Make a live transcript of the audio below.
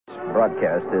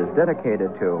broadcast is dedicated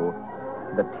to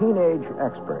the teenage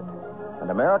expert, an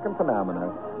American phenomenon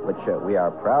which we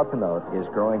are proud to note is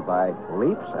growing by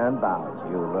leaps and bounds,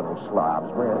 you little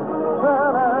slobs.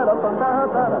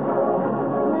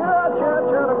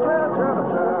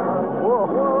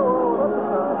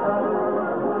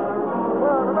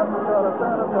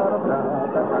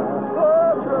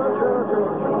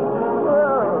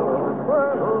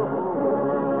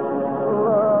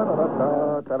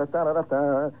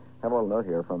 Have a little note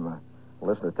here from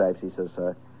listener types. He says,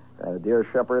 Dear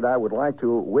Shepherd, I would like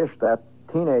to wish that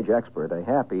teenage expert a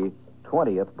happy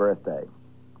 20th birthday.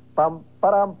 Bum,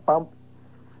 ba-dum, bum.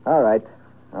 All right.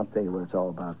 I'll tell you what it's all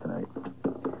about tonight.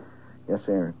 Yes,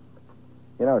 sir.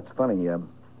 You know, it's funny. I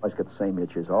always get the same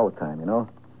itches all the time, you know.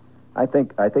 I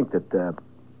think that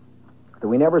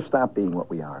we never stop being what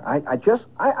we are. I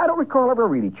don't recall ever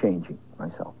really changing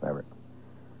myself, ever.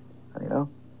 You know?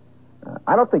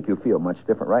 I don't think you feel much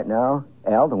different right now,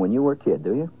 Al, than when you were a kid,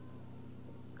 do you?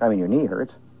 I mean, your knee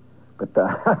hurts. But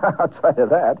outside of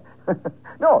that,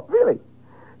 no, really.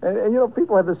 And, you know,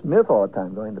 people have this myth all the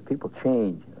time going that people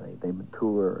change. They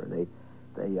mature. They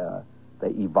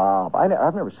evolve. I've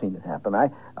never seen it happen.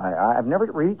 I've never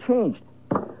really changed.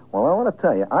 Well, I want to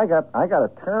tell you, I got a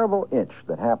terrible itch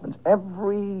that happens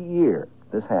every year.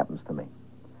 This happens to me.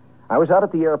 I was out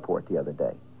at the airport the other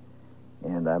day,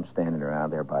 and I'm standing around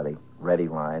there by the ready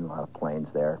line, a lot of planes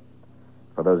there.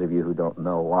 For those of you who don't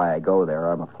know why I go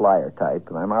there, I'm a flyer type,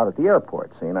 and I'm out at the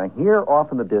airport, see, and I hear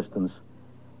off in the distance,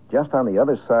 just on the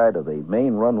other side of the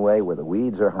main runway where the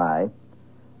weeds are high,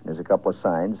 there's a couple of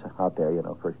signs out there, you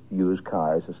know, for used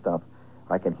cars and stuff.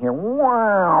 I can hear,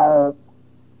 wow,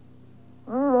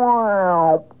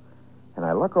 wow. And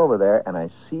I look over there, and I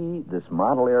see this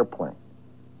model airplane.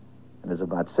 And there's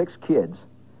about 6 kids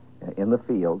in the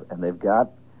field, and they've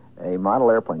got a model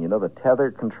airplane. You know, the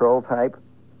tethered control type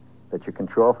that you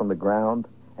control from the ground,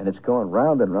 and it's going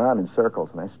round and round in circles.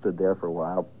 And I stood there for a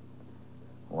while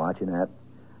watching that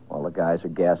while the guys are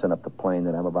gassing up the plane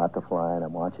that I'm about to fly, and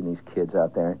I'm watching these kids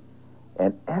out there.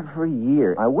 And every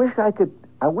year, I wish I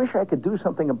could do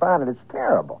something about it. It's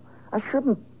terrible. I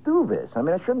shouldn't do this. I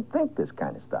mean, I shouldn't think this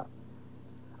kind of stuff.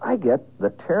 I get the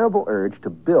terrible urge to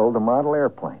build a model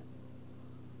airplane.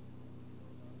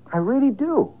 I really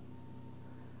do.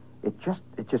 It just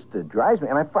drives me,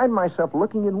 and I find myself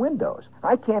looking in windows.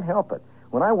 I can't help it.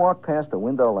 When I walk past a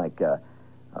window like,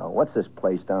 what's this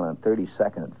place down on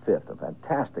 32nd and 5th? A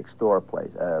fantastic store place,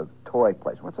 toy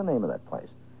place. What's the name of that place?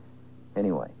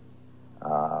 Anyway,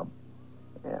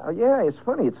 yeah, it's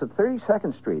funny. It's at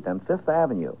 32nd Street on 5th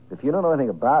Avenue. If you don't know anything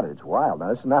about it, it's wild. Now,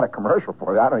 this is not a commercial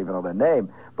for you. I don't even know their name.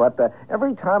 But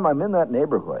every time I'm in that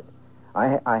neighborhood,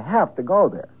 I have to go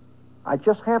there. I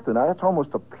just have to. Now, that's almost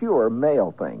a pure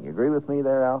male thing. You agree with me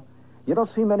there, Al? You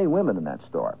don't see many women in that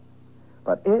store.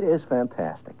 But it is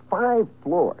fantastic. 5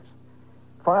 floors.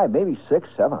 5, maybe 6,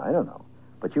 7, I don't know.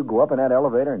 But you go up in that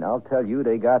elevator, and I'll tell you,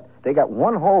 they got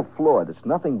one whole floor that's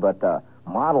nothing but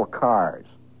model cars.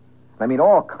 I mean,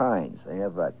 all kinds. They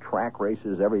have track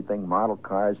races, everything, model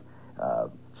cars,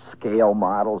 scale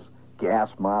models,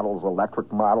 gas models,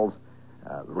 electric models,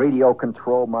 radio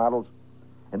control models.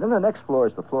 And then the next floor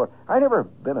is the floor. I've never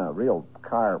been a real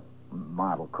car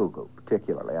model cuckoo,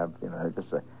 particularly.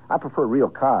 I prefer real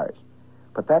cars.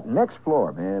 But that next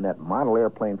floor, man, that model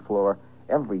airplane floor,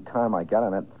 every time I get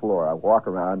on that floor, I walk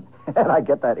around and I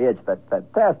get that itch, that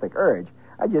fantastic urge.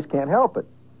 I just can't help it.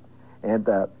 And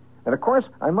of course,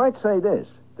 I might say this,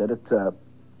 that it's,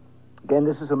 again,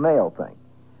 this is a male thing.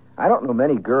 I don't know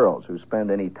many girls who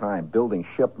spend any time building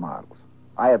ship models.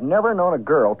 I have never known a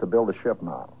girl to build a ship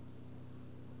model.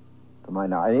 To my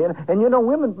knowledge. And you know,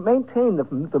 women maintain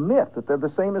the myth that they're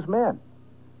the same as men.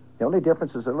 The only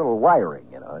difference is a little wiring,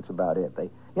 you know. That's about it. They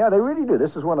really do.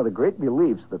 This is one of the great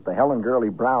beliefs that the Helen Gurley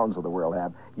Browns of the world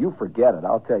have. You forget it.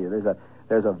 I'll tell you.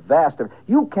 There's a vast...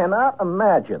 You cannot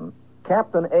imagine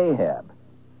Captain Ahab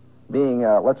being,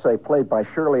 let's say, played by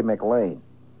Shirley MacLaine.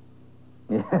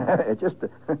 It's just...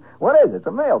 What is it? It's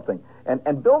a male thing.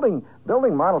 And building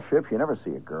model ships, you never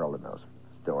see a girl in those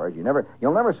stores.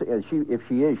 You'll never see... If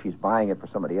she is, she's buying it for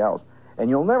somebody else. And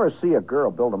you'll never see a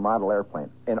girl build a model airplane.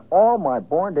 In all my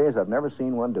born days, I've never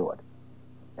seen one do it.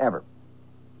 Ever.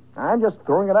 I'm just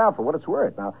throwing it out for what it's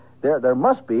worth. Now, there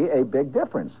must be a big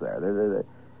difference there.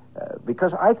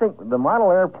 Because I think the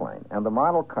model airplane and the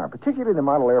model car, particularly the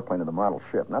model airplane and the model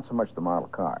ship, not so much the model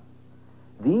car,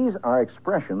 these are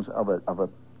expressions of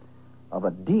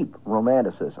a deep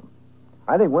romanticism.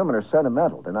 I think women are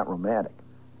sentimental. They're not romantic.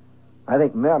 I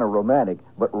think men are romantic,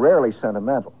 but rarely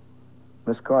sentimental.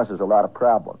 This causes a lot of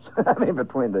problems. I mean,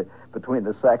 between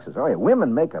the sexes. Oh yeah,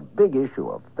 women make a big issue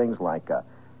of things like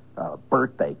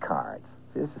birthday cards.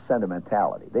 This is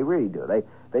sentimentality. They really do.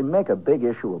 They make a big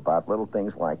issue about little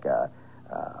things like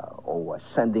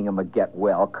sending him a get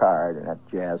well card and that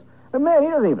jazz. The man, he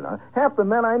doesn't even know. Half the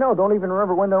men I know don't even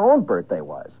remember when their own birthday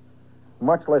was,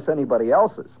 much less anybody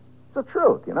else's. It's the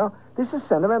truth, you know. This is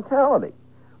sentimentality.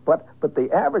 But the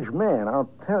average man, I'll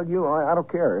tell you, I don't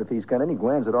care if he's got any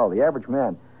glands at all. The average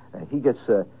man, he gets,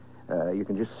 you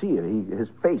can just see it. His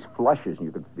face flushes,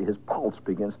 and his pulse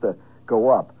begins to go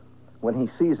up when he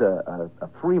sees a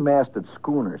three-masted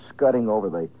schooner scudding over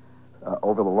the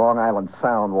Long Island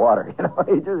Sound water. You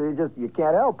know, you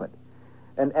can't help it.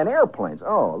 And airplanes.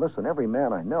 Oh, listen, every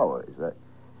man I know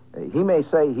is he may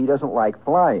say he doesn't like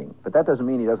flying, but that doesn't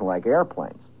mean he doesn't like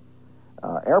airplanes.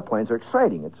 Airplanes are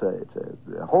exciting. It's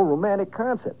a whole romantic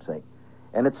concept, say.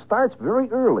 And it starts very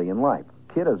early in life.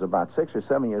 Kid is about 6 or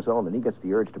 7 years old, and he gets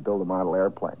the urge to build a model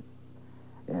airplane.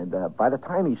 And by the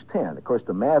time he's 10, of course,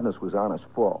 the madness was on us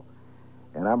full.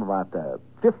 And I'm about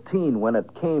 15 when it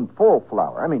came full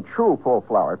flower. I mean, true full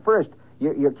flower. At first,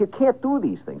 you can't do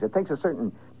these things. It takes a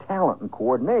certain talent and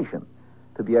coordination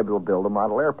to be able to build a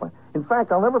model airplane. In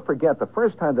fact, I'll never forget the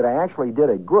first time that I actually did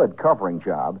a good covering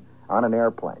job on an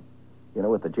airplane. You know,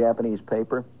 with the Japanese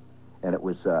paper, and it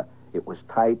was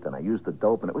tight, and I used the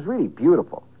dope, and it was really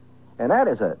beautiful. And that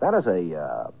is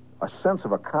a sense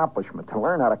of accomplishment to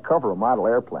learn how to cover a model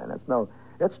airplane.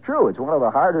 It's true. It's one of the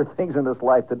harder things in this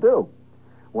life to do.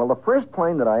 Well, the first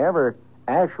plane that I ever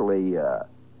actually, that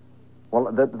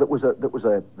was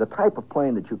the type of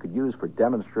plane that you could use for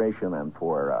demonstration and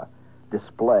for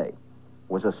display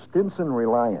was a Stinson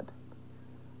Reliant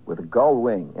with a gull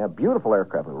wing, a beautiful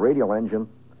aircraft, a radial engine.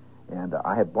 And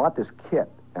I had bought this kit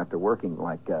after working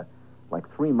like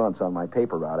 3 months on my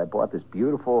paper route. I bought this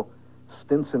beautiful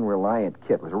Stinson Reliant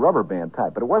kit. It was a rubber band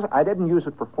type, but I didn't use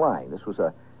it for flying. This was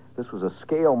a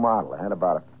scale model. It had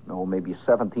about maybe a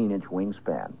 17-inch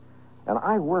wingspan. And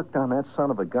I worked on that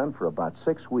son of a gun for about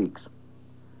 6 weeks.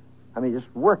 I mean,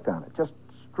 just worked on it, just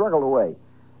struggled away,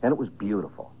 and it was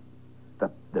beautiful.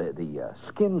 The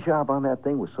skin job on that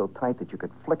thing was so tight that you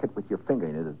could flick it with your finger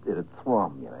and it'd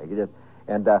thrum. You know,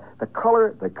 and the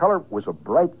color was a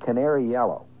bright canary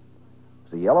yellow.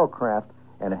 It was a yellow craft,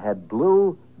 and it had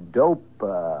blue dope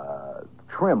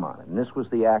trim on it. And this was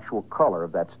the actual color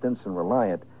of that Stinson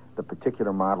Reliant, the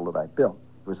particular model that I built.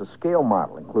 It was a scale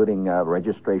model, including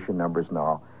registration numbers and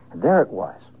all. And there it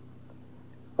was.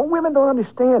 Well, women don't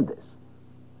understand this.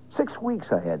 6 weeks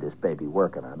I had this baby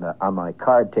working on my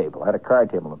card table. I had a card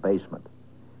table in the basement.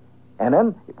 And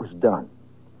then it was done.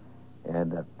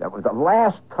 And that was the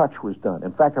last touch was done.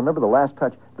 In fact, I remember the last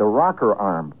touch, the rocker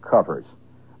arm covers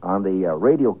on the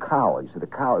radial cowl. It had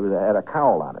a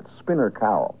cowl on it, spinner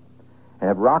cowl. And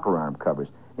had rocker arm covers.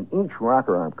 In each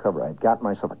rocker arm cover, I had got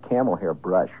myself a camel hair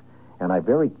brush, and I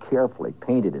very carefully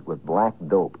painted it with black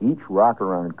dope. Each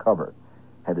rocker arm cover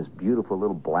had this beautiful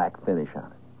little black finish on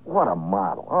it. What a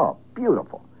model. Oh,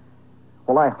 beautiful.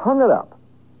 Well, I hung it up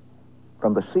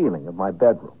from the ceiling of my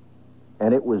bedroom.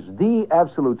 And it was the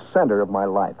absolute center of my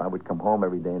life. I would come home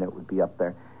every day, and it would be up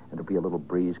there, and there'd be a little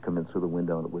breeze coming through the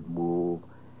window, and it would move,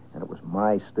 and it was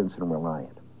my Stinson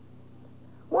Reliant.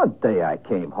 One day I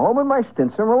came home, and my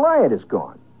Stinson Reliant is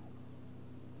gone.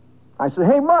 I said,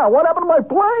 "Hey, Ma, what happened to my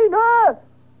plane?" Ah!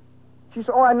 She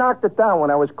said, "Oh, I knocked it down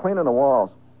when I was cleaning the walls."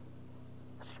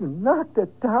 I said, "You knocked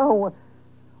it down?"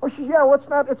 Oh, she said, "Yeah, well,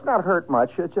 it's not hurt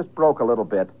much. It just broke a little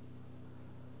bit."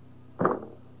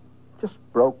 Just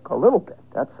broke a little bit,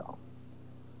 that's all.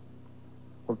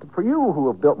 Well, for you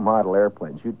who have built model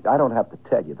airplanes, I don't have to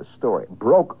tell you the story.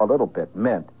 Broke a little bit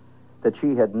meant that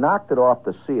she had knocked it off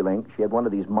the ceiling. She had one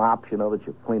of these mops, that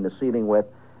you clean the ceiling with,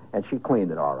 and she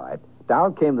cleaned it all right.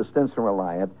 Down came the Stinson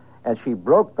Reliant, and she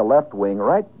broke the left wing,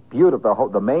 right? Beautiful.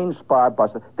 The main spar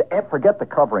busted. Forget the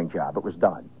covering job. It was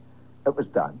done. It was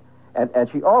done. And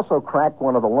she also cracked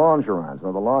one of the longerons.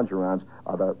 Now, the longerons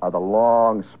are the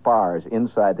long spars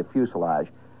inside the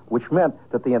fuselage, which meant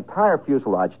that the entire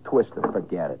fuselage twisted.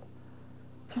 Forget it.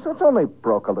 She said, "It's only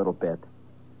broke a little bit."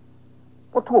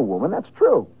 Well, to a woman, that's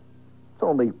true. It's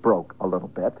only broke a little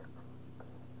bit.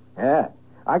 Yeah.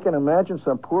 I can imagine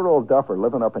some poor old duffer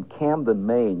living up in Camden,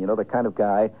 Maine, the kind of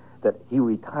guy that he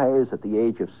retires at the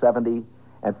age of 70,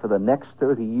 and for the next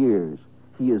 30 years,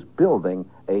 he is building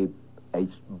a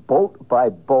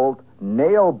bolt-by-bolt,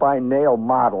 nail-by-nail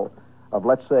model of,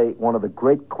 let's say, one of the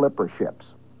great clipper ships.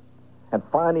 And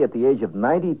finally, at the age of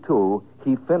 92,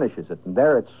 he finishes it, and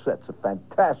there it sits, a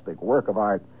fantastic work of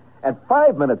art. And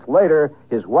 5 minutes later,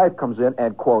 his wife comes in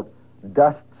and, quote,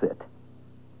 dusts it.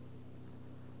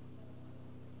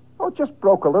 Oh, it just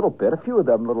broke a little bit. A few of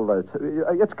them little...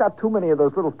 it's got too many of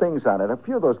those little things on it. A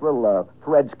few of those little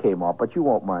threads came off, but you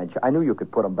won't mind. I knew you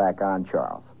could put them back on,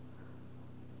 Charles.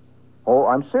 Oh,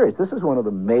 I'm serious. This is one of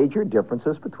the major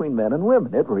differences between men and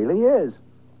women. It really is.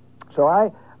 So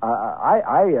I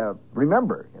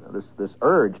remember, this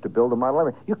urge to build a model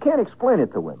airplane. You can't explain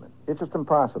it to women. It's just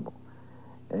impossible.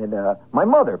 And my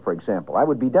mother, for example, I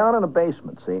would be down in a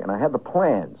basement, see, and I had the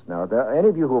plans. Now, any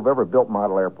of you who have ever built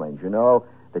model airplanes, you know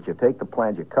that you take the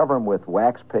plans, you cover them with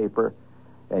wax paper,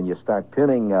 and you start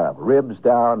pinning ribs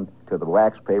down to the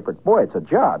wax paper. Boy, it's a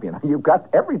job, You've got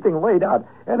everything laid out,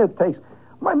 and it takes...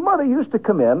 My mother used to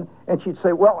come in, and she'd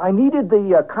say, well, I needed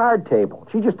the card table.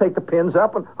 She'd just take the pins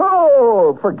up and,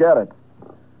 oh, forget it.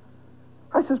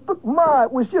 I says, but, Ma,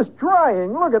 it was just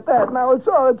drying. Look at that. Now it's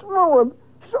ruined.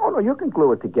 She said, oh, no, you can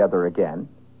glue it together again.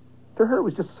 To her, it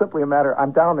was just simply a matter,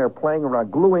 I'm down there playing around,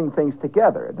 gluing things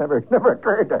together. It never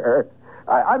occurred to her.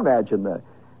 I imagine that.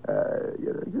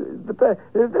 But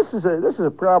this is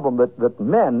a problem that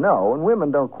men know and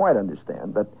women don't quite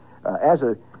understand. But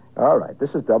all right,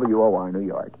 this is WOR New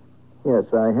York. Yes,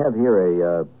 I have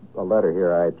here a letter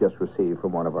here I just received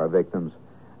from one of our victims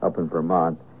up in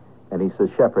Vermont. And he says,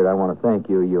 Shepard, I want to thank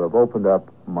you. You have opened up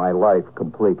my life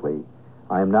completely.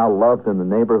 I am now loved in the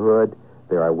neighborhood.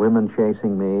 There are women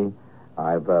chasing me.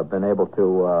 I've been able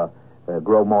to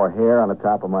grow more hair on the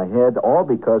top of my head, all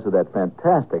because of that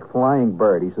fantastic flying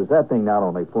bird. He says, that thing not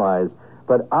only flies,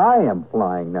 but I am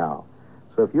flying now.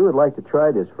 So if you would like to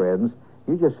try this, friends,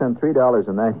 you just send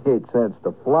 $3.98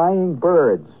 to Flying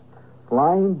Birds.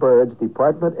 Flying Birds,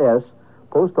 Department S,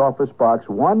 Post Office Box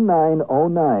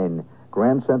 1909,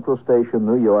 Grand Central Station,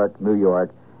 New York, New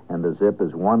York, and the zip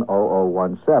is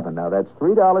 10017. Now, that's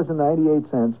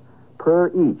 $3.98 per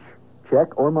each,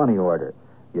 check or money order.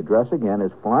 The address again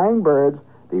is Flying Birds,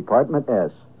 Department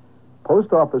S,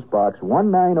 Post Office Box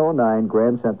 1909,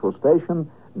 Grand Central Station,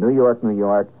 New York, New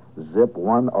York, zip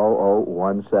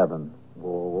 10017.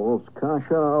 Wolf's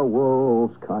Kasha.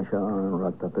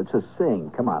 It's a sing.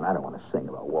 Come on, I don't want to sing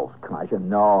about Wolf's Kasha.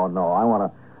 No, I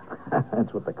want to...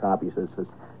 That's what the copy says. It says,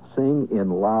 sing in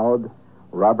loud,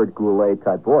 Robert Goulet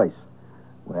type voice.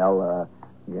 Well,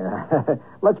 yeah,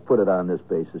 let's put it on this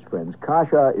basis, friends.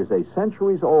 Kasha is a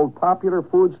centuries-old popular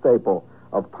food staple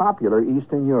of popular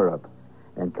Eastern Europe.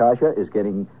 And kasha is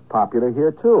getting popular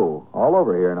here, too, all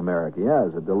over here in America. Yeah,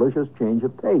 it's a delicious change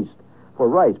of taste for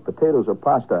rice, potatoes, or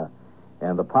pasta.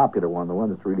 And the popular one, the one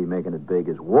that's really making it big,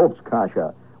 is Wolf's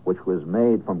Kasha, which was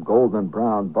made from golden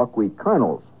brown buckwheat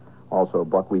kernels, also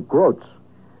buckwheat groats.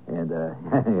 And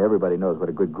everybody knows what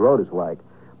a good groat is like.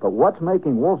 But what's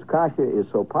making Wolf's Kasha is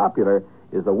so popular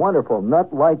is the wonderful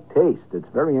nut-like taste. It's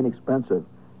very inexpensive,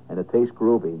 and it tastes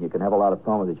groovy. You can have a lot of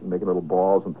fun with it. You can make little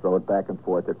balls and throw it back and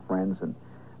forth at friends and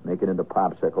make it into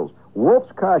popsicles.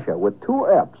 Wolf's Kasha with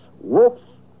 2 F's. Wolf's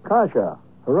Kasha.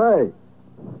 Hooray.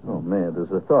 Oh, man, does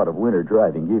the thought of winter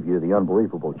driving give you the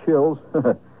unbelievable chills?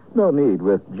 No need.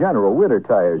 With General winter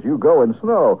tires, you go in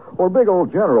snow, or big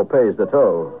old General pays the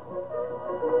tow.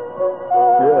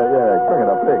 Yeah, bring it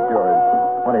up big, George.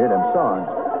 Want to hear them songs?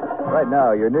 Right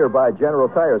now, your nearby General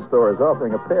Tire store is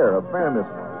offering a pair of famous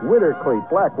winter cleat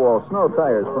black wall snow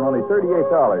tires for only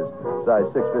 $38, size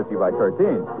 650 by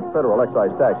 13. Federal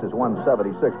excise tax is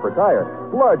 $176 per tire.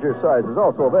 Larger sizes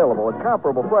also available at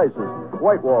comparable prices.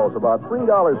 White walls about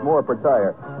 $3 more per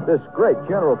tire. This great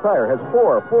General Tire has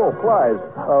 4 full plies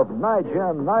of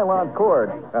Nygen nylon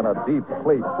cord and a deep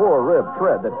cleat 4-rib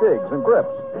tread that digs and grips.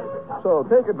 So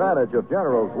take advantage of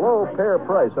General's low pair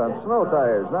price on snow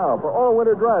tires now for all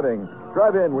winter driving.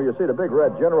 Drive in where you see the big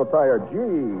red General Tire G.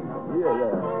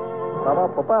 Yeah.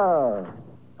 Ba-ba-ba-ba.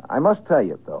 I must tell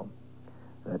you, though,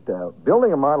 that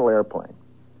building a model airplane,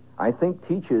 I think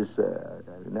teaches,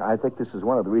 I think this is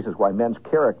one of the reasons why men's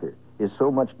character is so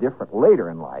much different later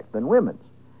in life than women's,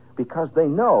 because they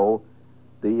know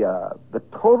the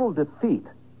total defeat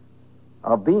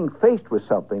of being faced with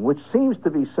something which seems to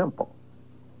be simple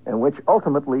and which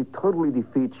ultimately totally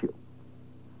defeats you.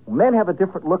 Men have a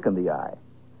different look in the eye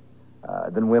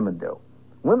than women do.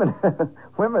 Women,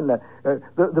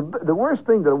 the worst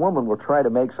thing that a woman will try to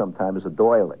make sometimes is a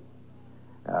doily.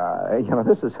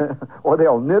 This is, or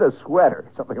they'll knit a sweater,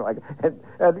 something like that.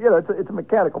 And it's a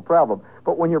mechanical problem.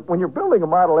 But when you're building a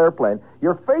model airplane,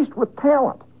 you're faced with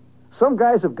talent. Some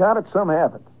guys have got it, some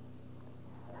haven't.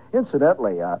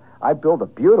 Incidentally, I built a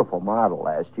beautiful model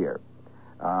last year.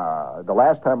 The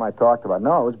last time I talked about, it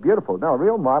was beautiful. No,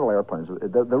 real model airplanes,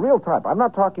 the real type. I'm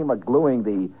not talking about gluing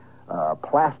the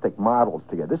plastic models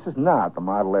together. This is not the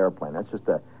model airplane. That's just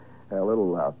a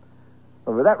little...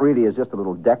 that really is just a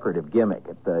little decorative gimmick.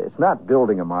 It's not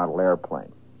building a model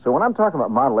airplane. So when I'm talking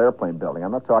about model airplane building,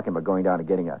 I'm not talking about going down and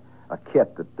getting a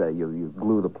kit that you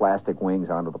glue the plastic wings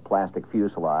onto the plastic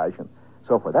fuselage and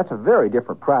so forth. That's a very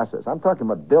different process. I'm talking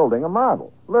about building a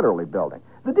model, literally building.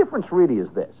 The difference really is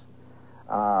this.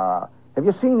 Have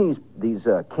you seen these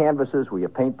canvases where you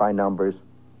paint by numbers?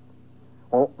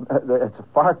 Well, it's a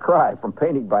far cry from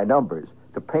painting by numbers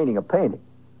to painting a painting.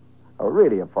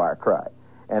 Really a far cry.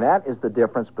 And that is the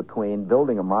difference between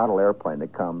building a model airplane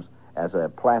that comes as a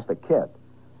plastic kit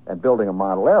and building a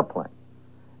model airplane.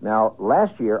 Now,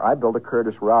 last year, I built a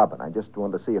Curtiss Robin. I just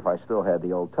wanted to see if I still had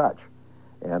the old touch.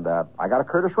 And I got a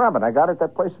Curtiss Robin. I got it at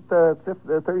that place at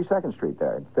 32nd Street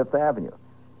there, 5th Avenue.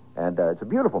 And it's a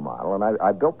beautiful model, and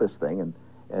I built this thing,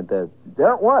 and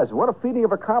there it was. What a feeling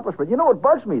of accomplishment. You know what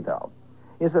bugs me, though,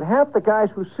 is that half the guys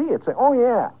who see it say, oh,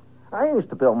 yeah, I used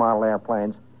to build model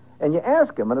airplanes. And you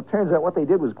ask them, and it turns out what they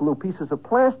did was glue pieces of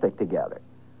plastic together.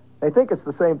 They think it's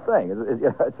the same thing.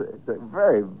 It's a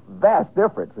very vast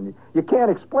difference, and you can't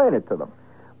explain it to them.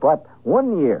 But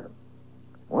one year,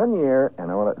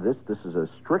 and this is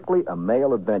strictly a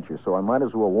male adventure, so I might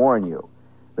as well warn you.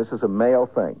 This is a male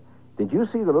thing. Did you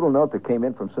see the little note that came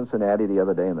in from Cincinnati the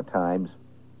other day in the Times?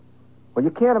 Well, you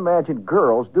can't imagine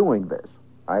girls doing this.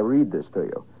 I read this to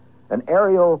you. An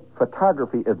aerial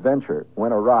photography adventure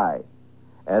went awry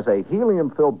as a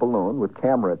helium-filled balloon with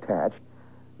camera attached,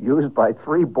 used by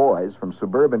 3 boys from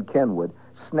suburban Kenwood,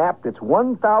 snapped its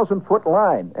 1,000-foot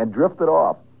line and drifted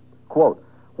off. Quote,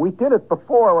 we did it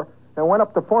before and went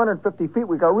up to 450 feet.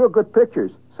 We got real good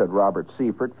pictures, said Robert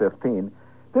Seifert, 15.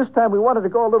 This time we wanted to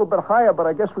go a little bit higher, but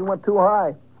I guess we went too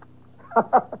high.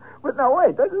 But now,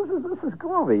 wait, this is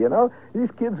groovy, you know? These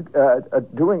kids are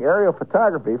doing aerial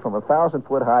photography from a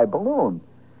 1,000-foot high balloon.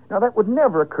 Now, that would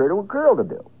never occur to a girl to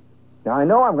do. Now, I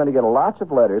know I'm going to get lots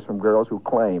of letters from girls who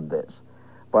claim this.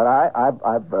 But I've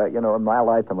in my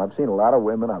lifetime, I've seen a lot of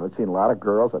women, I've seen a lot of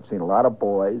girls, I've seen a lot of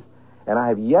boys, and I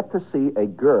have yet to see a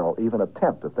girl even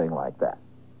attempt a thing like that.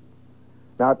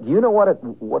 Now, do you know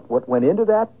what went into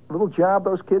that little job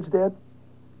those kids did?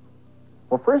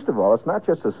 Well, first of all, it's not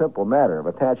just a simple matter of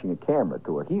attaching a camera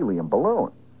to a helium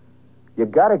balloon. You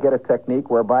got to get a technique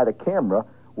whereby the camera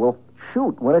will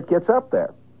shoot when it gets up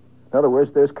there. In other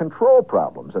words, there's control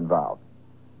problems involved.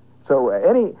 So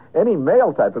any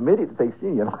male type immediately thinks,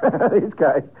 these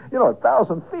guys,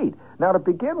 1,000 feet. Now, to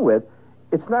begin with,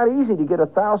 it's not easy to get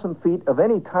 1,000 feet of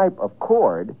any type of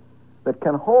cord that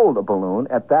can hold a balloon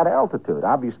at that altitude.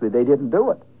 Obviously, they didn't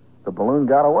do it. The balloon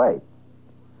got away.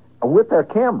 With their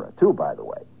camera, too, by the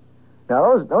way.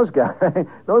 Now, those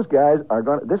guys are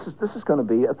going to, this is going to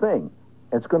be a thing.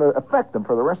 It's going to affect them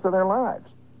for the rest of their lives.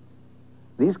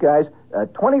 These guys,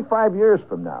 25 years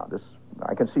from now,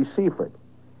 I can see Seifert,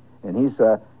 and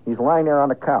he's lying there on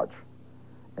the couch,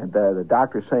 and the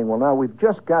doctor's saying, well, now we've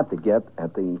just got to get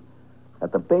at the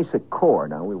basic core.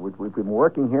 Now, we've been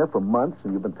working here for months,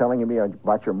 and you've been telling me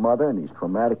about your mother and these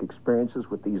traumatic experiences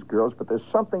with these girls, but there's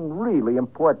something really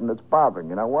important that's bothering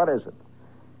you. Now, what is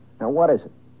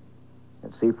it?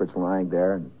 And Seifert's lying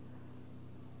there, and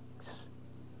he says,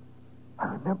 I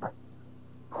remember.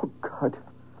 Oh, God.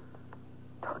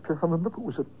 Doctor, I remember it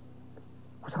was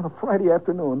on a Friday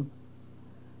afternoon.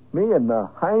 Me and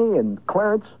Heine and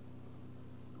Clarence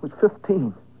was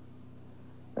 15.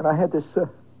 And I had this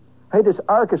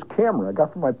Arcus camera I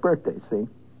got for my birthday, see?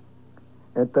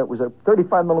 It was a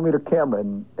 35-millimeter camera,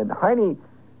 and Heine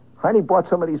bought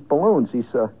some of these balloons, these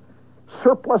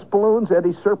surplus balloons,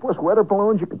 these surplus weather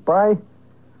balloons you could buy.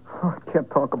 Oh, I can't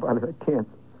talk about it, I can't.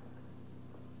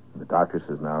 And the doctor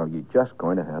says, now, you're just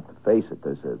going to have to face it.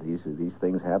 These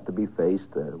things have to be faced.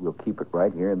 We'll keep it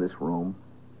right here in this room.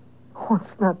 Oh,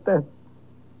 it's not that.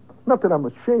 Not that I'm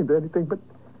ashamed or anything, but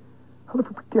I'll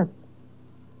never forget.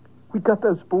 We got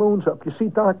those balloons up. You see,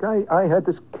 Doc, I had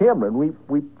this camera, and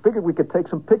we figured we could take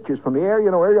some pictures from the air,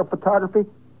 aerial photography.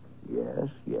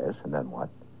 Yes, and then what?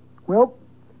 Well,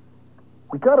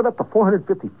 we got it up to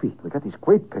 450 feet. We got these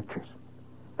great pictures.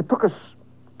 It took us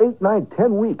 8, 9,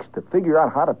 10 weeks to figure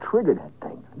out how to trigger that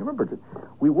thing. Remember,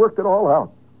 we worked it all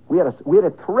out. We had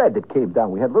a thread that came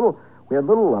down. We had little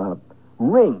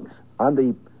rings on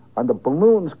the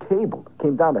balloon's cable that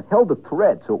came down that held the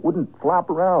thread so it wouldn't flop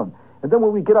around. And then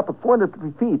when we get up at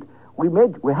 450 feet, we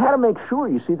had to make sure,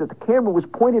 you see, that the camera was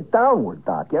pointed downward,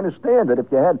 Doc. You understand that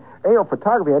if you had aerial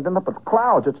photography, had them up at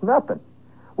clouds, it's nothing.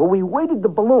 Well, we weighted the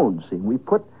balloon, see. We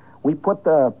put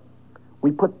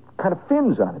kind of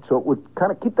fins on it so it would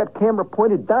kind of keep that camera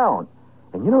pointed down.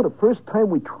 And the first time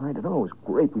we tried it, it was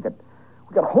great. We got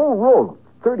a whole roll of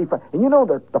 35. And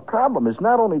the problem is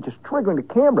not only just triggering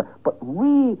the camera, but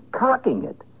recocking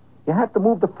it. You have to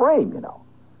move the frame,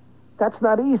 That's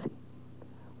not easy.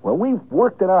 Well, we've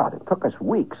worked it out. It took us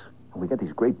weeks, and we got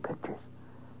these great pictures.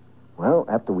 Well,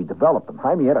 after we developed them,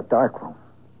 Jaime had a darkroom.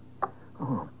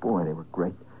 Oh, boy, they were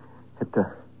great.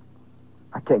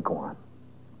 I can't go on.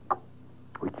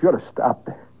 We should have stopped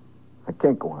there. I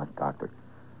can't go on, Doctor.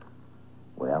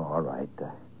 Well, all right.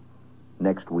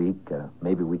 Next week,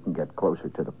 maybe we can get closer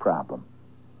to the problem.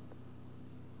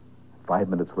 5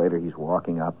 minutes later, he's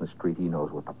walking out in the street. He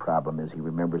knows what the problem is. He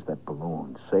remembers that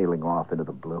balloon sailing off into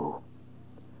the blue.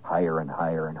 Higher and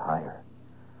higher and higher.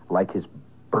 Like his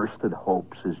bursted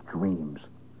hopes, his dreams.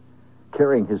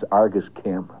 Carrying his Argus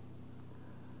camera.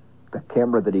 The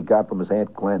camera that he got from his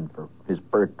Aunt Glenn for his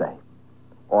birthday.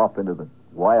 Off into the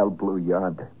wild blue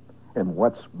yonder. And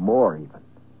what's more, even,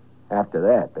 after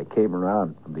that, they came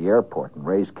around from the airport, and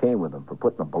Ray's came with them for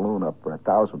putting a balloon up for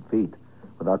 1,000 feet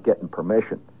without getting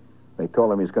permission. They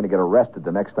told him he was going to get arrested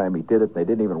the next time he did it, and they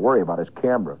didn't even worry about his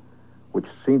camera, which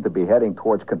seemed to be heading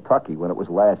towards Kentucky when it was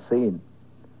last seen.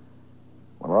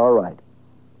 Well, all right.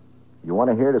 You want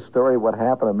to hear the story of what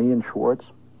happened to me and Schwartz?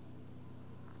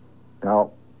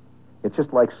 Now, it's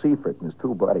just like Seifert and his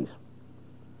two buddies.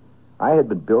 I had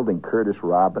been building Curtis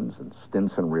Robbins and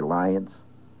Stinson Reliance.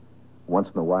 Once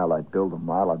in a while, I'd build a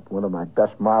model. One of my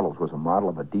best models was a model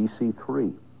of a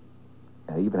DC-3.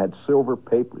 And I even had silver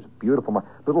papers, beautiful,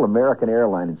 little American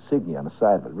airline insignia on the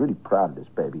side of it. Really proud of this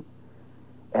baby.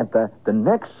 And the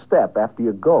next step after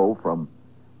you go from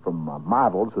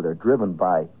models that are driven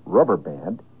by rubber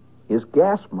band is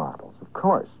gas models, of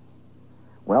course.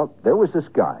 Well, there was this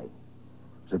guy.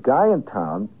 There's a guy in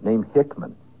town named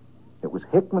Hickman. It was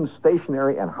Hickman's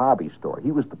Stationery and Hobby Store.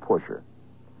 He was the pusher.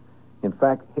 In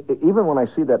fact, even when I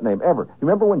see that name ever, you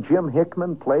remember when Jim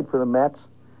Hickman played for the Mets?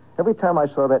 Every time I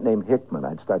saw that name Hickman,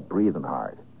 I'd start breathing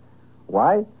hard.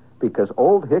 Why? Because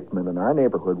old Hickman in our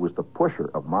neighborhood was the pusher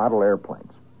of model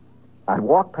airplanes. I'd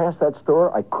walk past that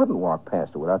store. I couldn't walk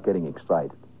past it without getting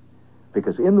excited.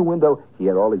 Because in the window, he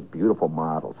had all these beautiful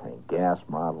models, gas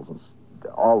models, and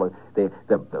all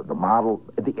the model,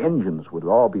 the engines would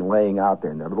all be laying out there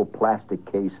in their little plastic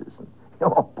cases. And,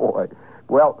 oh, boy.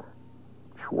 Well,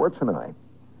 Schwartz and I,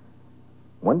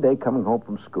 one day coming home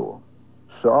from school,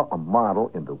 saw a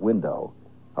model in the window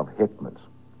of Hickman's.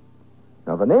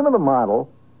 Now, the name of the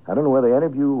model, I don't know whether any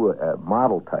of you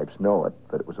model types know it,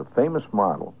 but it was a famous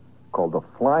model called the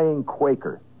Flying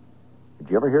Quaker. Did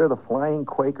you ever hear of the Flying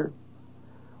Quaker?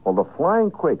 Well, the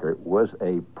Flying Quaker was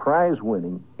a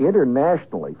prize-winning,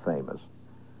 internationally famous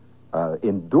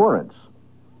endurance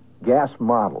gas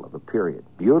model of the period.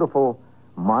 Beautiful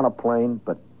monoplane,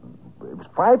 but it was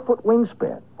 5-foot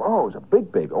wingspan. Oh, it was a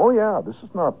big baby. Oh, yeah, this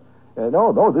is not...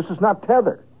 No, this is not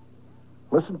tether.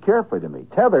 Listen carefully to me.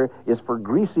 Tether is for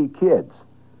greasy kids.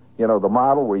 You know, the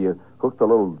model where you hook the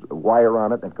little wire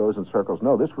on it that goes in circles.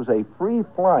 No, this was a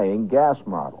free-flying gas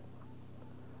model.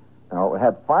 Now, it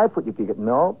had 5 foot. You could get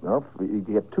you could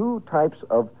get two types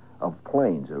of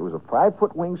planes. It was a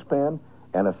 5-foot wingspan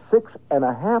and a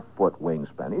 6.5-foot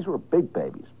wingspan. These were big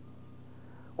babies.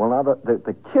 Well, now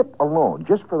the kit alone,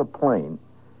 just for the plane,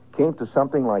 came to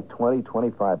something like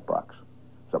 $20-25.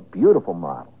 It's a beautiful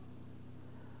model.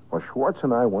 Well, Schwartz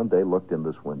and I one day looked in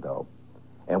this window,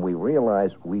 and we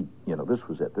realized this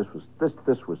was it. This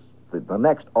was the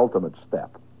next ultimate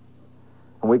step.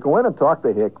 And we go in and talk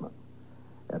to Hickman.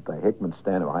 And Hickman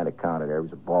standing behind a counter there. He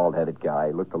was a bald-headed guy.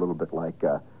 He looked a little bit like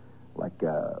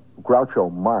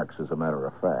Groucho Marx, as a matter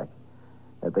of fact.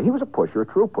 And he was a pusher, a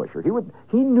true pusher.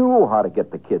 He knew how to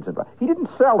get the kids involved. He didn't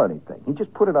sell anything. He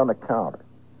just put it on the counter.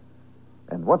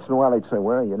 And once in a while, he'd say,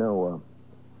 well,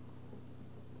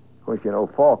 of course,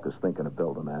 Falk is thinking of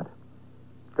building that.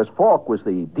 Because Falk was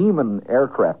the demon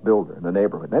aircraft builder in the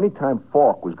neighborhood. And anytime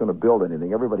Falk was going to build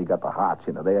anything, everybody got the hots.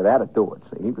 They had to do it.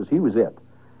 See, he was it.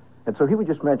 And so he would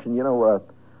just mention,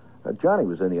 Johnny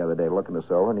was in the other day looking this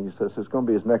over, and he says it's going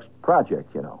to be his next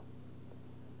project,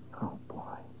 Oh,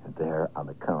 boy. And there on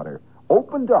the counter,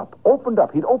 opened up.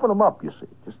 He'd open them up, you see.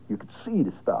 Just you could see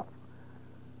the stuff.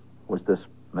 Was this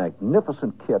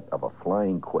magnificent kit of a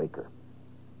Flying Quaker.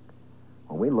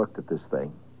 When we looked at this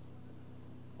thing,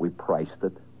 we priced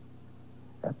it.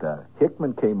 And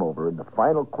Hickman came over in the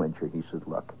final clincher. He said,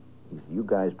 look, you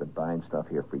guys been buying stuff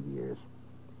here for years.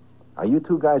 Are you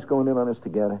two guys going in on this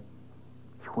together?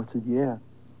 Schwartz said, yeah.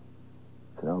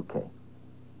 I said, okay.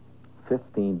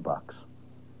 $15.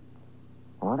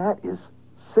 Well, that is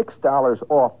 $6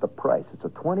 off the price. It's a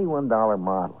 $21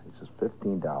 model. He says,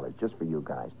 $15 just for you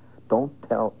guys. Don't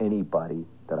tell anybody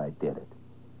that I did it.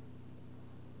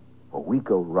 Well, we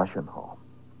go rushing home.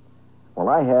 Well,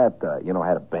 I had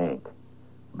a bank.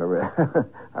 I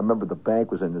remember the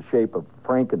bank was in the shape of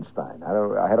Frankenstein.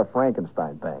 I had a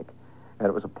Frankenstein bank. And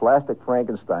it was a plastic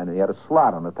Frankenstein, and he had a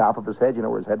slot on the top of his head,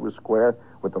 where his head was square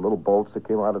with the little bolts that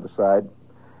came out of the side.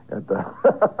 And,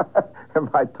 and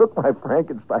I took my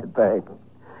Frankenstein bank.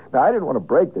 Now, I didn't want to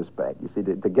break this bank. You see,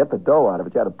 to get the dough out of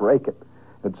it, you had to break it.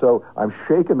 And so I'm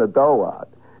shaking the dough out.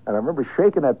 And I remember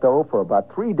shaking that dough for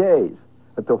about 3 days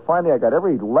until finally I got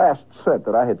every last cent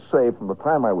that I had saved from the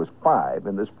time I was 5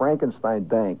 in this Frankenstein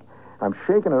bank. I'm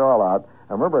shaking it all out.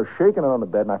 I remember I was shaking it on the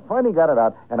bed, and I finally got it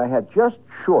out, and I had just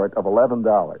short of $11.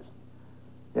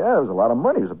 Yeah, it was a lot of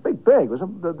money. It was a big bank.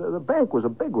 The bank was a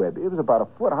big one. It was about a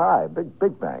foot high,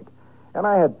 big bank. And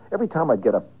I had, every time I'd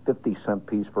get a 50-cent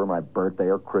piece for my birthday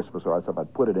or Christmas or something,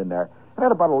 I'd put it in there. And I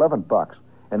had about $11.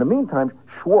 In the meantime,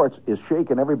 Schwartz is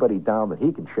shaking everybody down that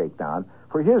he can shake down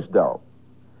for his dough.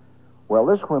 Well,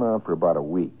 this went on for about a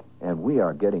week, and we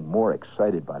are getting more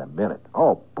excited by the minute.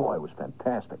 Oh, boy, it was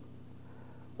fantastic.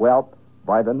 Well,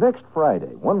 by the next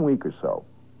Friday, 1 week or so,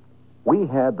 we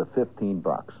had the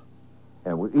 $15.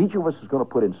 And each of us is going to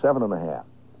put in 7.5.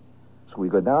 So we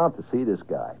go down to see this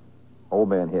guy, old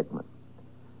man Hickman.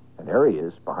 And there he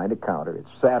is, behind the counter. It's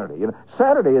Saturday.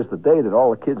 Saturday is the day that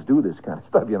all the kids do this kind of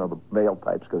stuff. The male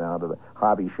types go down to the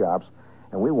hobby shops.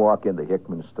 And we walk into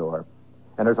Hickman's store.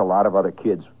 And there's a lot of other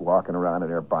kids walking around in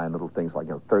there buying little things like,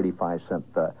 35-cent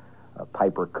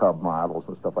Piper Cub models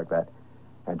and stuff like that.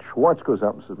 And Schwartz goes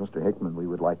up and says, Mr. Hickman, we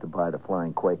would like to buy the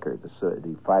Flying Quaker, the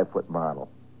 5-foot model.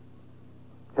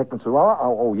 Hickman says,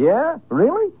 oh, yeah?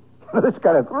 Really? This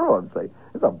kind of threw him. Say,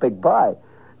 it's a big buy.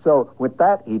 So with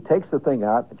that, he takes the thing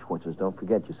out, and Schwartz says, don't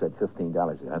forget, you said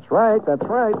 $15. That's right.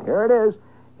 Here it is.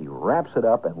 He wraps it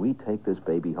up, and we take this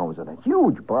baby home. It's in a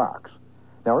huge box.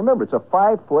 Now, remember, it's a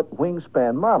 5-foot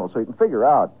wingspan model, so you can figure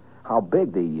out how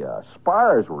big the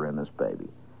spars were in this baby.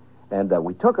 And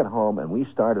we took it home, and we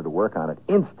started to work on it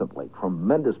instantly.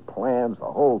 Tremendous plans, the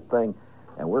whole thing.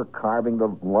 And we're carving the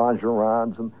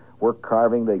longerons, and we're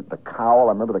carving the cowl.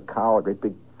 I remember the cowl, a great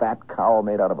big fat cowl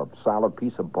made out of a solid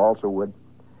piece of balsa wood.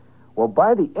 Well,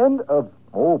 by the end of,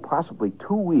 possibly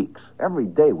 2 weeks, every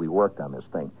day we worked on this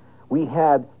thing, we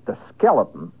had the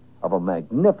skeleton of a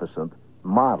magnificent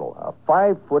model, a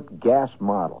 5-foot gas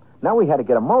model. Now we had to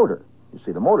get a motor. You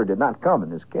see, the motor did not come in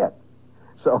this kit.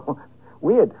 So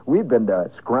we'd been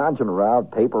scrounging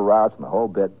around, paper routes and the whole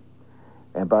bit.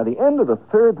 And by the end of the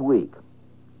 3rd week,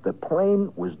 the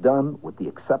plane was done with the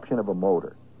exception of a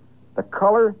motor. The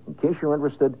color, in case you're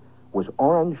interested, was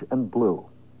orange and blue.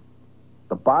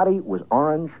 The body was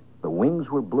orange. The wings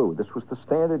were blue. This was the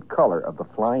standard color of the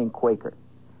Flying Quaker.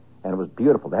 And it was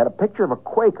beautiful. They had a picture of a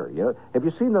Quaker. Have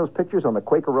you seen those pictures on the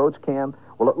Quaker Roads can?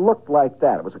 Well, it looked like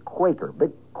that. It was a Quaker,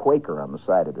 big Quaker on the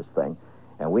side of this thing.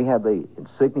 And we had the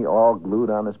insignia all glued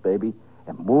on this baby,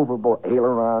 and movable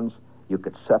ailerons. You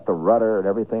could set the rudder and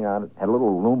everything on it. Had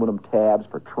little aluminum tabs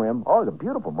for trim. Oh, it was a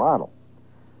beautiful model.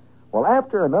 Well,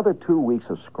 after another 2 weeks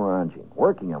of scrounging,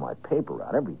 working on my paper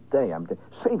route every day, I'm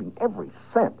saving every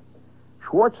cent,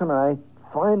 Schwartz and I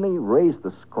finally raised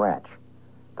the scratch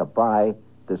to buy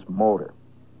this motor.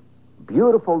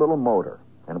 Beautiful little motor.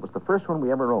 And it was the first one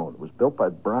we ever owned. It was built by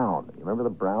Brown. You remember the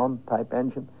Brown type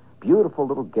engine? Beautiful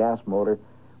little gas motor.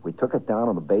 We took it down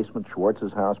in the basement,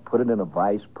 Schwartz's house, put it in a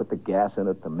vise, put the gas in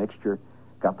it, the mixture,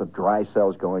 got the dry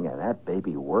cells going, and that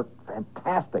baby worked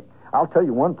fantastic. I'll tell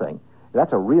you one thing.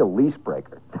 That's a real lease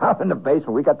breaker. Down in the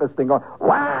basement, we got this thing going,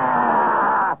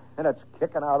 wah! And it's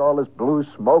kicking out all this blue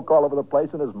smoke all over the place,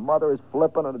 and his mother is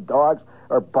flipping, and the dogs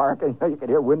are barking. You can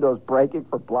hear windows breaking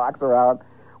for blocks around.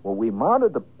 Well, we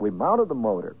mounted the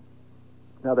motor.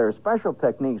 Now, there are special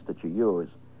techniques that you use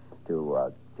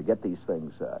to get these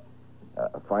things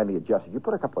finely adjusted. You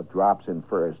put a couple of drops in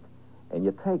first, and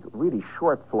you take really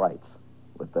short flights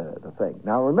with the thing.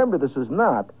 Now, remember, this is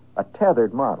not a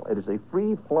tethered model. It is a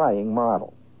free-flying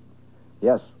model.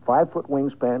 Yes, 5-foot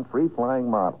wingspan, free-flying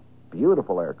model.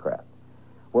 Beautiful aircraft.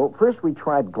 Well, first we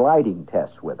tried gliding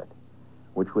tests with it,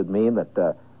 which would mean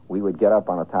that we would get up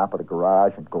on the top of the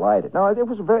garage and glide it. No, it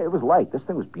was light. This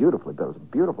thing was beautifully built. It was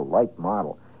a beautiful light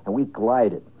model, and we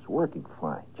glided. It was working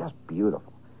fine, just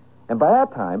beautiful. And by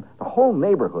that time, the whole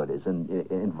neighborhood is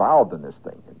involved in this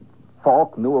thing. And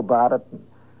Falk knew about it,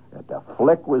 and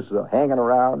Flick was hanging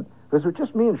around. Because it was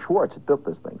just me and Schwartz that built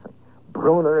this thing.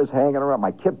 Bruner is hanging around.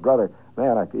 My kid brother,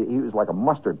 man, he was like a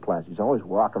mustard plant. He's always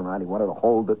walking around. He wanted to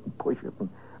hold it and push it and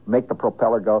make the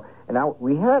propeller go. And now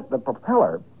the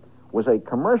propeller was a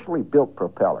commercially built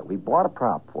propeller. We bought a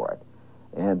prop for it.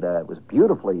 And it was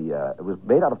beautifully, it was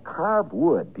made out of carved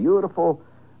wood. Beautiful,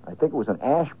 I think it was an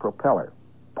ash propeller.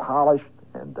 Polished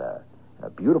and a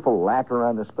beautiful lacquer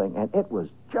on this thing. And it was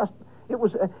just... It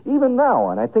was, even now,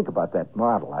 when I think about that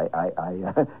model,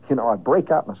 I break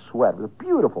out in a sweat. It was a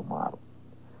beautiful model.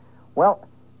 Well,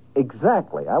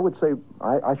 Exactly. I would say,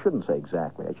 I shouldn't say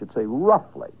exactly. I should say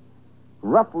roughly.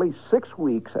 Roughly 6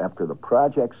 weeks after the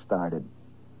project started,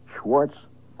 Schwartz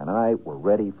and I were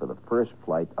ready for the first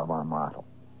flight of our model.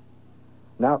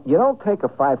 Now, you don't take a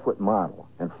 5-foot model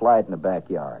and fly it in the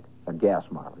backyard, a gas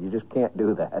model. You just can't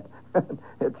do that.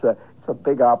 It's a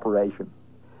big operation.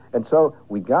 And so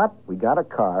we got a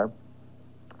car,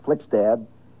 Flick's dad,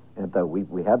 and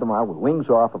we had the model with wings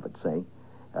off of it, see.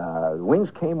 The wings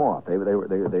came off. They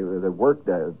worked.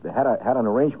 They had an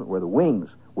arrangement where the wings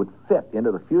would fit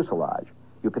into the fuselage.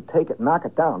 You could take it, knock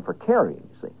it down for carrying.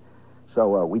 You see,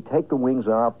 so we take the wings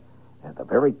off, and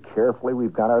very carefully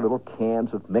we've got our little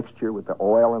cans of mixture with the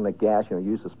oil and the gas. You know,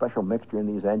 use a special mixture in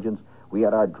these engines. We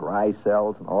had our dry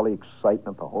cells and all the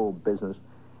excitement, the whole business,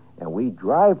 and we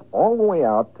drive all the way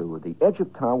out to the edge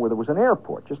of town where there was an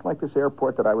airport, just like this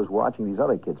airport that I was watching these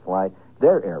other kids fly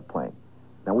their airplane.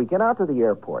 Now, we get out to the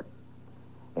airport,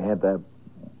 and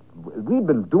we've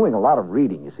been doing a lot of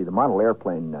reading. You see, the model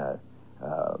airplane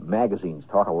magazines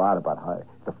talk a lot about how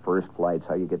the first flights,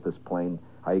 how you get this plane,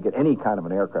 how you get any kind of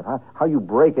an aircraft, how you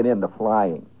break it into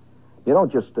flying. You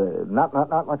don't just, not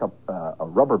like a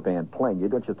rubber band plane. You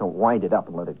don't wind it up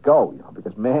and let it go, you know,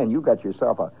 because, man, you got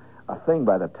yourself a thing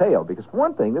by the tail. Because, for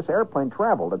one thing, this airplane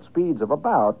traveled at speeds of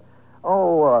about,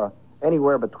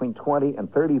 anywhere between 20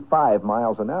 and 35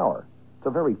 miles an hour. It's a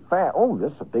very fast... Oh,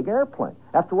 this is a big airplane.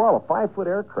 After all, a 5-foot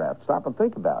aircraft. Stop and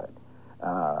think about it.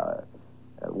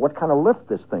 What kind of lift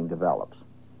this thing develops.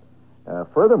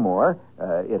 Furthermore,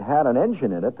 it had an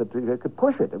engine in it that could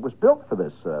push it. It was built for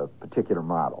this particular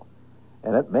model.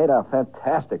 And it made a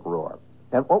fantastic roar.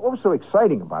 And what was so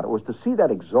exciting about it was to see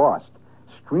that exhaust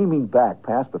streaming back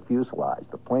past the fuselage.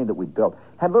 The plane that we built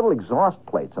had little exhaust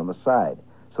plates on the side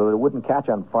so that it wouldn't catch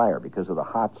on fire because of the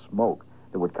hot smoke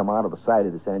that would come out of the side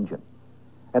of this engine.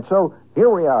 And so here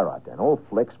we are out there, and old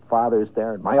Flick's father's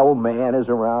there, and my old man is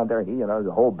around there. He,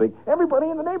 the whole big... Everybody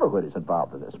in the neighborhood is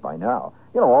involved in this by now.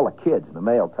 All the kids and the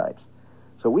male types.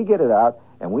 So we get it out,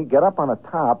 and we get up on the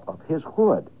top of his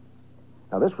hood.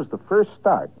 Now, this was the first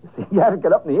start. You see, you had to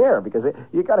get up in the air because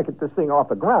you got to get this thing off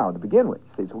the ground to begin with.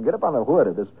 See, so we get up on the hood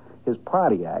of his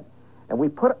Pontiac, and we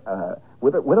put,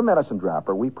 with a medicine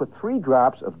dropper, we put 3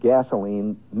 drops of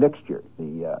gasoline mixture,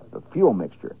 the fuel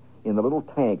mixture, in the little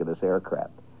tank of this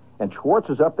aircraft. And Schwartz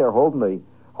is up there holding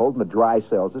the dry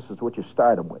cells. This is what you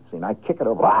start them with. See, and I kick it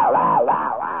over. Wow, wow,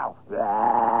 wow,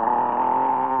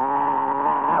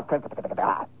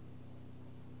 wow.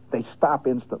 They stop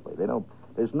instantly. They don't.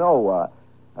 There's no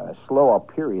slow up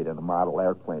period in the model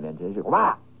airplane engine.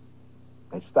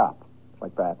 They stop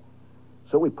like that.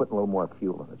 So we put a little more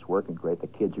fuel in. It's working great. The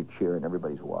kids are cheering.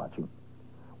 Everybody's watching.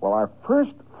 Well, our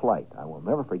first flight, I will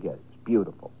never forget it. It's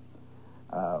beautiful.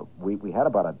 We had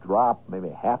about a drop, maybe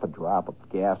half a drop of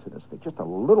gas in this thing, just a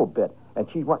little bit. And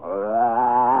she went,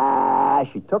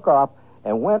 she took off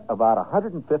and went about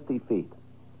 150 feet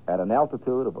at an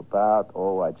altitude of about,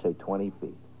 I'd say 20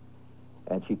 feet.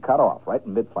 And she cut off right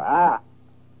in mid-flight.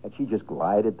 And she just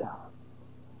glided down.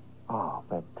 Oh,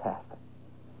 fantastic.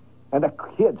 And the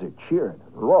kids are cheering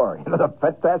and roaring. The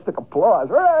fantastic applause.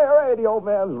 Hooray, hooray, the old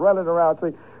man's running around.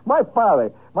 See, my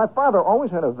father always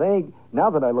had a vague,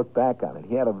 now that I look back on it,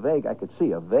 he had I could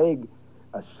see a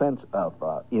sense of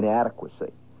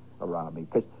inadequacy around me.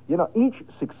 Because, each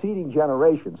succeeding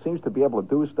generation seems to be able to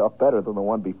do stuff better than the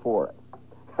one before it.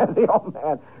 And the old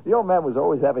man was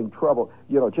always having trouble,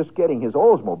 just getting his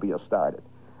Oldsmobile started,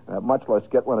 much less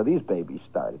get one of these babies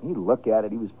started. He'd look at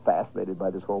it. He was fascinated by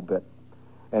this whole bit.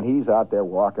 And he's out there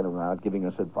walking around giving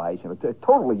us advice,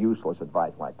 totally useless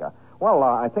advice like,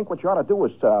 I think what you ought to do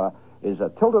is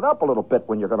tilt it up a little bit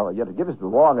when you're going to give us the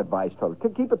wrong advice.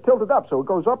 Keep it tilted up so it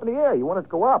goes up in the air. You want it to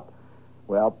go up.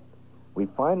 Well, we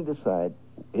finally decide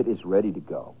it is ready to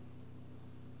go.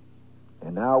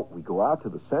 And now we go out to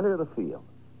the center of the field.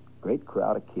 Great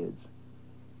crowd of kids.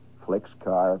 Flick's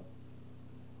car,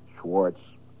 Schwartz,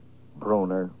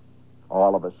 Bruner,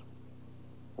 all of us.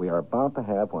 We are about to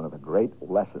have one of the great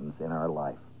lessons in our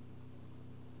life.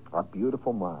 A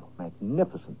beautiful model,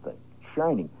 magnificent thing,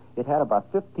 shining. It had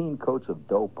about 15 coats of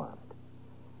dope on it.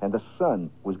 And the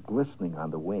sun was glistening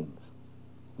on the wings.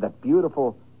 That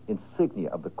beautiful insignia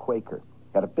of the Quaker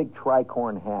had a big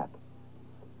tricorn hat,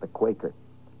 the Quaker,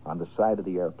 on the side of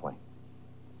the airplane.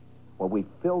 Well, we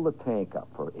filled the tank up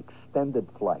for extended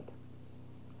flight.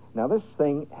 Now, this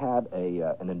thing had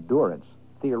an endurance,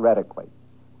 theoretically,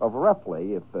 of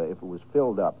roughly, if it was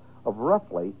filled up, of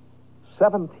roughly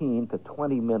 17 to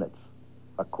 20 minutes,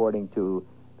 according to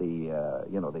the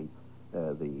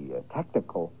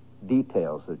technical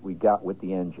details that we got with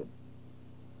the engine.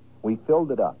 We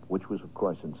filled it up, which was, of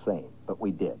course, insane, but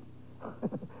we did.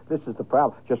 This is the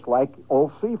problem. Just like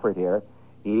old Seifert here,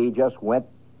 he just went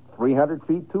 300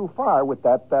 feet too far with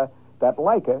that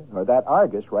Leica, or that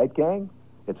Argus, right, gang?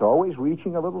 It's always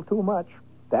reaching a little too much.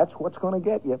 That's what's going to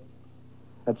get you.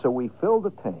 And so we filled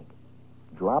the tank,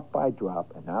 drop by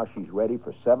drop, and now she's ready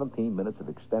for 17 minutes of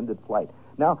extended flight.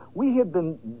 Now, we had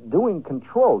been doing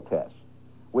control tests,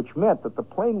 which meant that the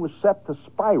plane was set to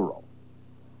spiral.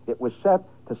 It was set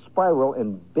to spiral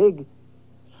in big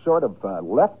sort of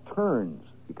left turns,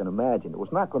 you can imagine. It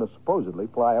was not going to supposedly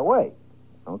fly away.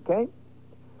 Okay?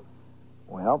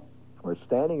 Well, we're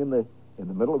standing in the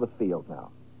middle of the field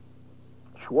now.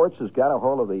 Schwartz has got a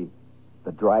hold of the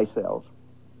dry cells.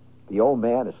 The old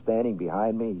man is standing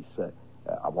behind me. He's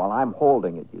while I'm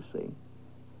holding it, you see.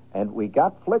 And we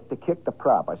got Flick to kick the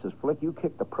prop. I says, Flick, you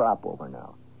kick the prop over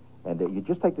now. And you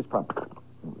just take this prop. Here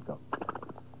we go.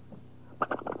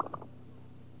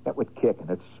 That would kick, and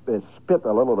it spit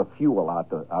a little of the fuel out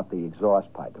the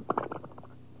exhaust pipe.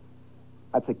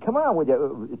 I'd say, come on, would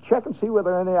you check and see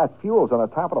whether any of that fuel's on the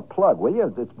top of the plug, will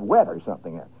you? It's wet or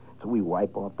something. So we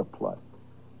wipe off the plug.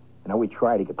 And then we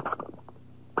try to get...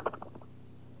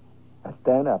 And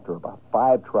then after about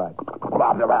 5 tries...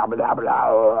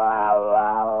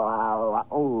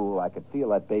 Oh, I could feel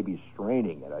that baby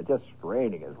straining it. Just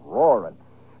straining it, roaring.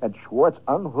 And Schwartz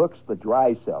unhooks the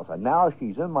dry cells, and now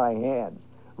she's in my hands,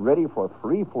 ready for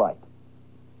free flight.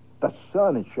 The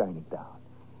sun is shining down.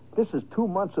 This is 2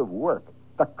 months of work,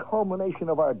 the culmination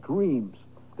of our dreams.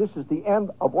 This is the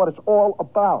end of what it's all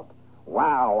about.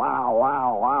 Wow, wow,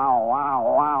 wow, wow, wow,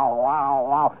 wow, wow,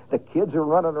 wow. The kids are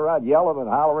running around yelling and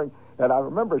hollering. And I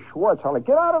remember Schwartz hollering,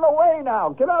 get out of the way now,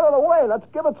 get out of the way, let's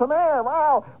give it some air,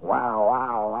 wow, wow,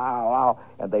 wow, wow, wow.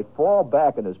 And they fall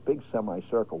back in this big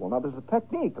semicircle. Well, now there's a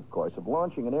technique, of course, of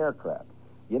launching an aircraft.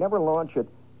 You never launch it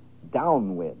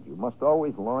downwind. You must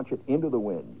always launch it into the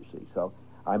wind, you see. So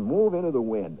I move into the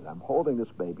wind, and I'm holding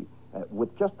this baby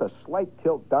with just a slight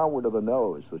tilt downward of the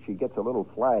nose so she gets a little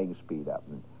flying speed up.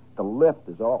 And the lift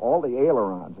is all the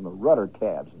ailerons and the rudder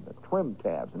tabs and the trim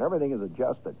tabs, and everything is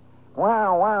adjusted.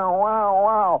 Wow, wow, wow,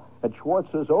 wow. And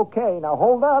Schwartz says, okay, now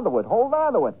hold on to it, hold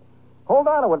on to it. Hold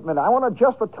on to it a minute. I want to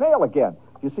adjust the tail again.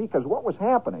 You see, because what was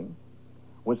happening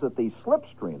was that the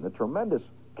slipstream, the tremendous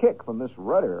kick from this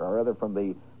rudder, or rather from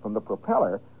the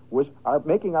propeller, was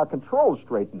making our controls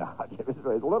straighten out.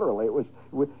 Literally, it was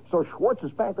so Schwartz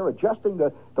is back there adjusting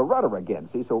the rudder again,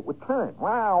 see, so it would turn.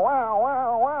 Wow, wow,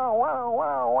 wow, wow, wow,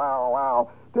 wow, wow, wow.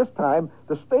 This time,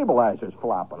 the stabilizer's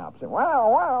flopping up, saying,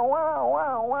 wow, wow, wow,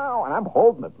 wow, wow. And I'm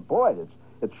holding it. Boy,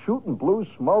 it's shooting blue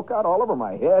smoke out all over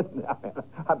my head.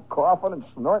 I'm coughing and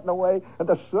snorting away, and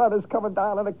the sun is coming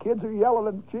down, and the kids are yelling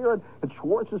and cheering, and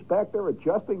Schwartz is back there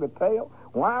adjusting the tail.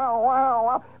 Wow, wow,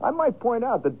 wow. I might point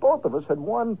out that both of us had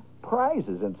won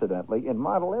prizes, incidentally, in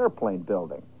model airplane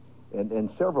building in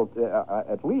several,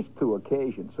 at least 2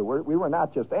 occasions. So we were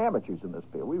not just amateurs in this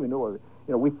field. We knew,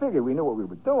 we figured we knew what we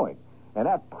were doing. And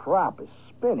that prop is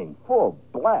spinning full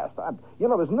blast.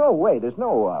 There's no way, there's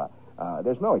no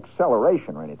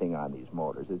acceleration or anything on these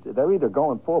motors. They're either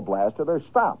going full blast or they're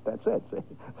stopped. That's it.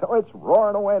 So it's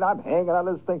roaring away, and I'm hanging on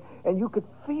this thing, and you could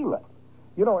feel it.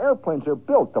 Airplanes are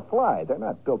built to fly. They're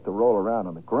not built to roll around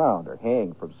on the ground or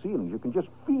hang from ceilings. You can just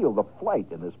feel the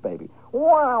flight in this baby.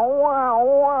 Wow, wow,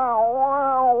 wow,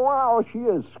 wow, wow. She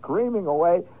is screaming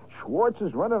away. Schwartz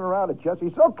is running around at Jesse.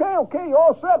 He says, okay, you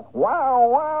all set? Wow,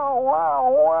 wow,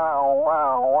 wow, wow,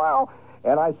 wow, wow.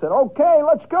 And I said, okay,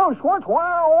 let's go, Schwartz.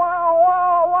 Wow, wow,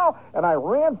 wow, wow. And I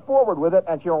ran forward with it,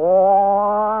 and she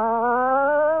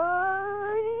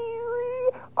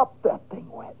up that thing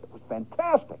went. It was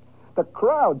fantastic. The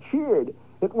crowd cheered.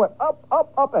 It went up,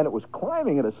 up, up, and it was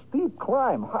climbing at a steep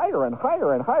climb. Higher and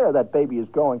higher and higher that baby is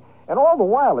going. And all the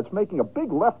while, it's making a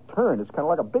big left turn. It's kind of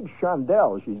like a big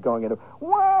chandelle she's going into.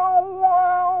 Wow,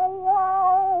 wow,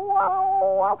 wow,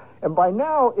 wow, wow. And by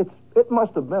now, it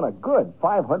must have been a good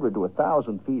 500 to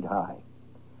 1,000 feet high.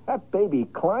 That baby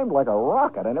climbed like a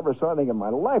rocket. I never saw anything in my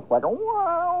life like a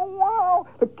wow, wow.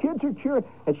 The kids are cheering.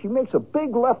 And she makes a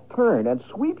big left turn and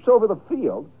sweeps over the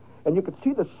field. And you could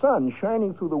see the sun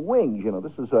shining through the wings.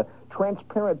 This is a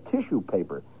transparent tissue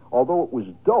paper. Although it was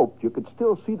doped, you could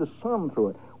still see the sun through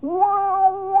it.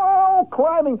 Wow, wow,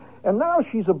 climbing. And now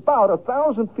she's about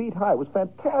 1,000 feet high. It was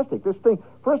fantastic. This thing,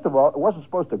 first of all, it wasn't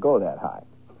supposed to go that high.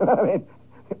 I mean,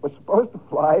 it was supposed to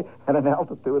fly at an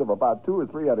altitude of about 200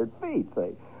 or 300 feet,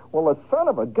 say. Well, the son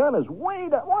of a gun is way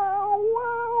down. Wow,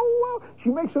 wow, wow. She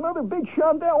makes another big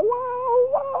chandelle. Wow,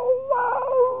 wow, wow.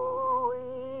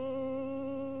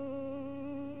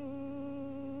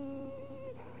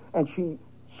 And she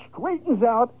straightens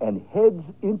out and heads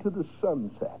into the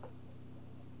sunset.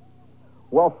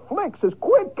 Well, Flick says,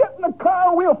 quick, get in the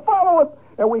car, we'll follow it.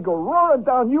 And we go roaring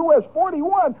down US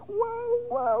 41. Whoa,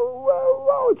 whoa, whoa,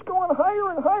 whoa. It's going higher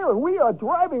and higher. We are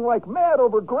driving like mad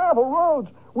over gravel roads.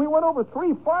 We went over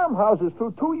 3 farmhouses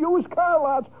through 2 used car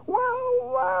lots. Whoa,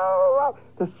 whoa, whoa.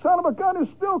 The son of a gun is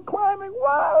still climbing.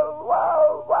 Whoa,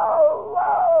 whoa, whoa,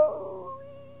 whoa.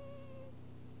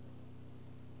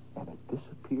 And it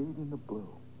disappeared in the blue.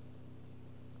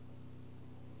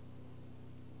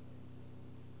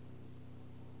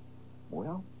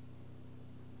 Well,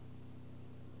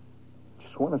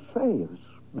 just want to say it was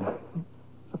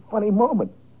it's a funny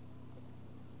moment.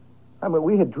 I mean,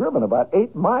 we had driven about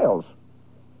 8 miles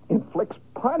in Flick's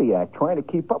Pontiac trying to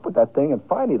keep up with that thing, and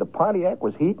finally the Pontiac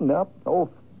was heating up.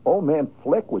 Old man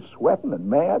Flick was sweating and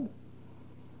mad.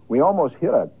 We almost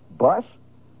hit a bus.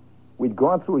 We'd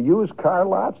gone through used car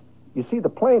lots. You see, the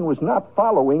plane was not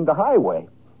following the highway.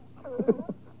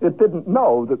 It didn't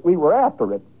know that we were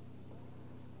after it.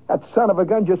 That son of a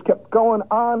gun just kept going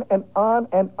on and on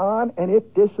and on, and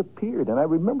it disappeared. And I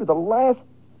remember the last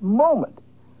moment.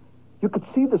 You could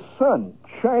see the sun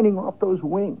shining off those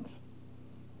wings.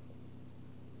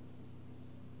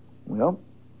 Well,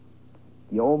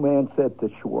 the old man said to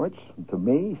Schwartz, to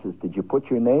me, he says, did you put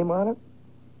your name on it?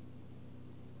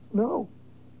 No.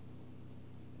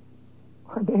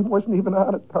 Our name wasn't even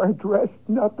on it. Our address,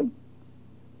 nothing.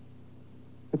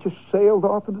 It just sailed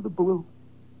off into the blue.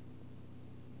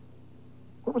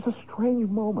 It was a strange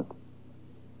moment.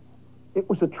 It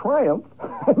was a triumph.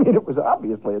 I mean, it was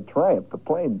obviously a triumph. The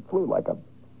plane flew like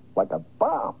a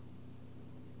bomb.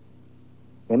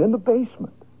 And in the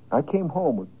basement, I came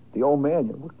home with the old man.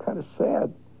 You know, we're kind of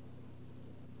sad.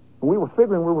 We were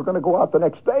figuring we were going to go out the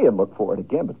next day and look for it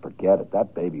again, but forget it.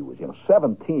 That baby was,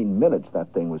 17 minutes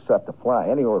that thing was set to fly,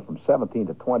 anywhere from 17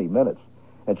 to 20 minutes.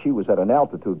 And she was at an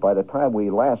altitude, by the time we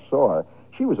last saw her,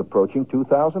 she was approaching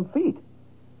 2,000 feet.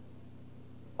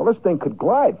 Well, this thing could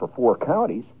glide for 4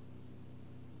 counties.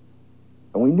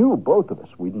 And we knew, both of us,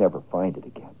 we'd never find it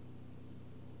again.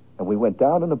 And we went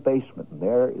down in the basement, and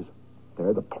there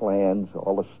are the plans,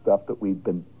 all the stuff that we've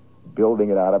been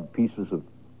building it out of, pieces of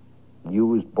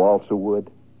used balsa wood.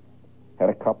 Had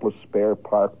a couple of spare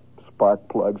spark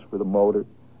plugs for the motor.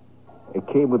 It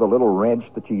came with a little wrench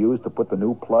that you use to put the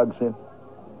new plugs in.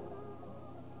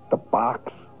 The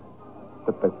box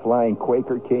that the Flying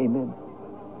Quaker came in.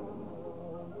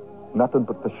 Nothing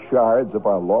but the shards of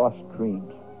our lost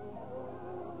dreams.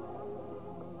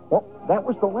 Well, that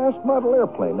was the last model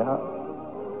airplane. Now,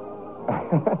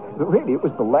 really, it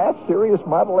was the last serious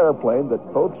model airplane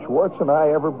that both Schwartz and I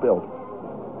ever built.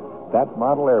 That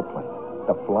model airplane,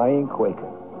 the Flying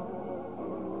Quaker.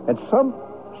 And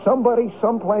somebody,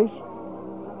 someplace,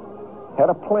 had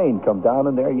a plane come down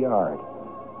in their yard.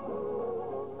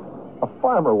 A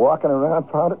farmer walking around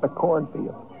found it in a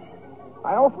cornfield.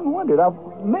 I often wondered,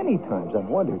 many times I've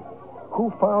wondered,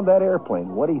 who found that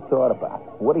airplane, what he thought about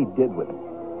it, what he did with it.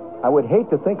 I would hate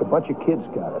to think a bunch of kids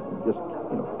got it and just,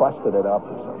 busted it up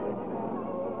or something.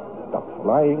 The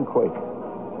Flying Quaker.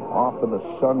 Off in the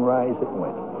sunrise it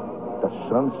went. The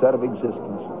sunset of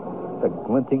existence. The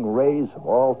glinting rays of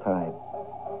all time.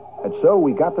 And so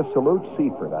we got to salute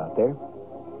Seaford out there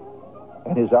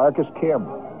and his Argus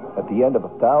camera at the end of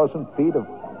 1,000 feet of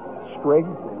string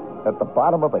at the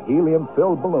bottom of a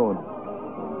helium-filled balloon,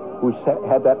 who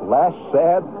had that last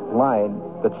sad line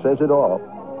that says it all.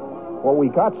 Well, we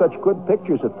got such good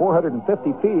pictures at 450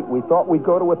 feet, we thought we'd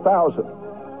go to 1,000.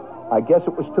 I guess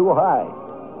it was too high.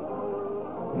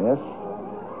 Yes,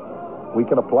 we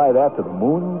can apply that to the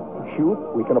moon shoot.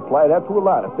 We can apply that to a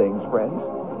lot of things, friends.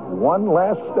 One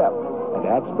last step, and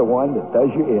that's the one that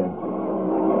does you in.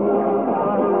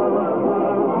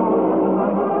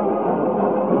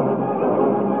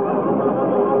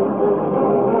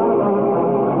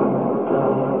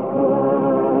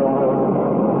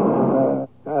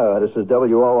 This is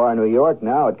WOR New York.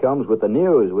 Now it comes with the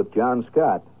news with John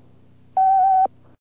Scott.